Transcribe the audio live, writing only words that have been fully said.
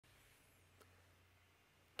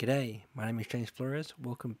G'day, my name is James Flores.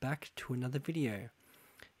 Welcome back to another video.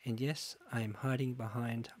 And yes, I am hiding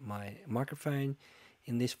behind my microphone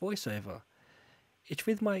in this voiceover. It's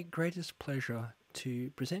with my greatest pleasure to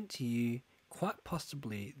present to you quite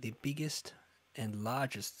possibly the biggest and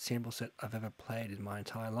largest sample set I've ever played in my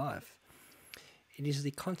entire life. It is the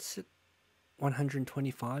Concert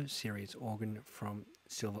 125 series organ from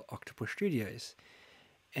Silver Octopus Studios,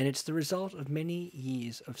 and it's the result of many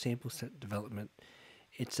years of sample set development.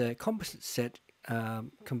 It's a composite set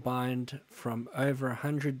combined from over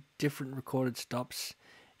 100 different recorded stops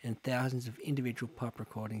and thousands of individual pipe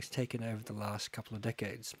recordings taken over the last couple of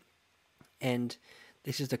decades. And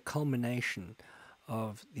this is the culmination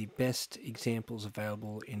of the best examples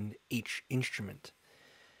available in each instrument.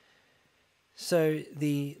 So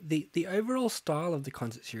the overall style of the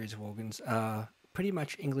concert series of organs are pretty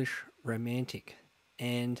much English Romantic,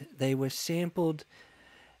 and they were sampled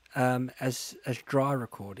as dry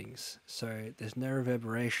recordings, so there's no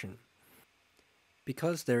reverberation.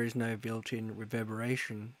 Because there is no built-in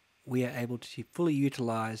reverberation, we are able to fully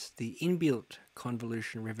utilize the inbuilt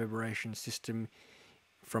convolution reverberation system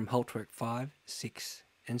from Hauptwerk 5, 6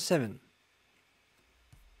 and 7.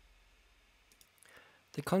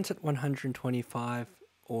 The Concert 125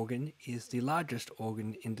 organ is the largest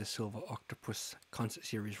organ in the Silver Octopus concert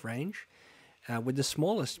series range, with the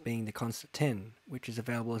smallest being the Concert 10, which is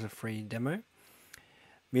available as a free demo,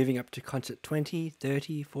 moving up to Concert 20,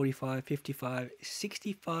 30, 45, 55,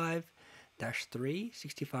 65-3,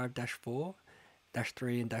 65-4,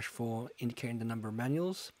 -3 and -4 indicating the number of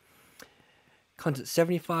manuals, Concert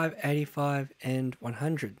 75, 85 and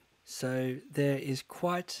 100. So there is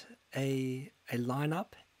quite a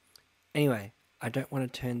lineup. Anyway, I don't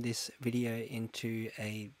want to turn this video into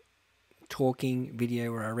a talking video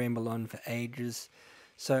where I ramble on for ages,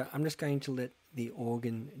 so I'm just going to let the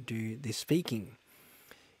organ do the speaking.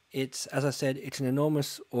 It's, as I said, it's an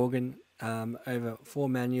enormous organ, over 4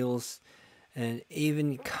 manuals, and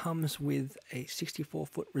even comes with a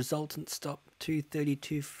 64-foot resultant stop, 2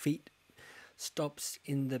 feet stops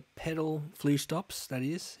in the pedal, flue stops that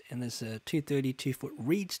is, and there's a 2 32-foot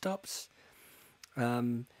reed stops,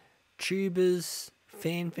 tubas,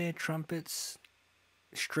 fanfare trumpets,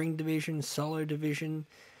 string division, solo division.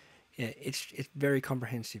 Yeah, it's very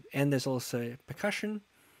comprehensive. And there's also percussion,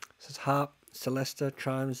 so it's harp, celesta,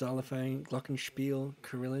 chime, xylophone, glockenspiel,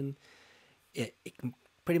 carillon. Yeah, it can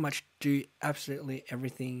pretty much do absolutely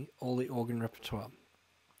everything, all the organ repertoire.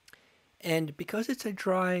 And because it's a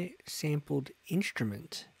dry sampled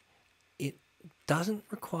instrument, it doesn't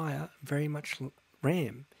require very much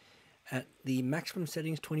RAM. At the maximum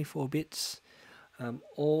settings, 24 bits,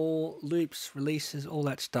 all loops, releases, all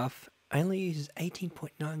that stuff, only uses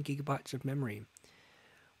 18.9 gigabytes of memory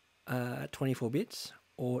at 24 bits,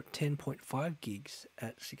 or 10.5 gigs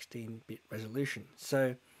at 16-bit resolution.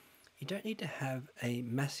 So you don't need to have a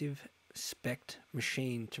massive spec'd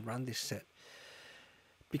machine to run this set.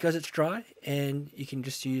 Because it's dry and you can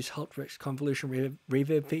just use Hauptwerk's convolution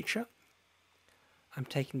reverb feature, I'm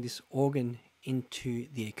taking this organ into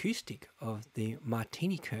the acoustic of the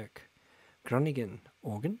Martini-Kirk Groningen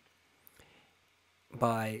organ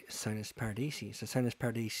by Sonus Paradisi. So Sonus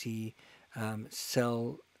Paradisi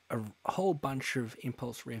sell a whole bunch of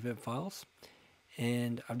impulse reverb files,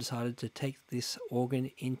 and I've decided to take this organ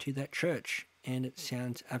into that church, and it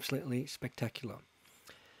sounds absolutely spectacular.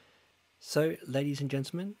 So, ladies and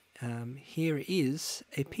gentlemen, here is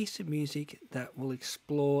a piece of music that will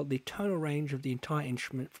explore the tonal range of the entire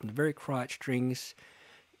instrument, from the very quiet strings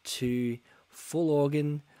to full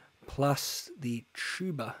organ, plus the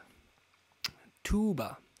tuba,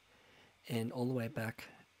 and all the way back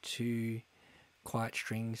to quiet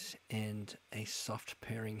strings and a soft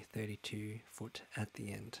pairing 32-foot at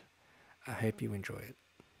the end. I hope you enjoy it.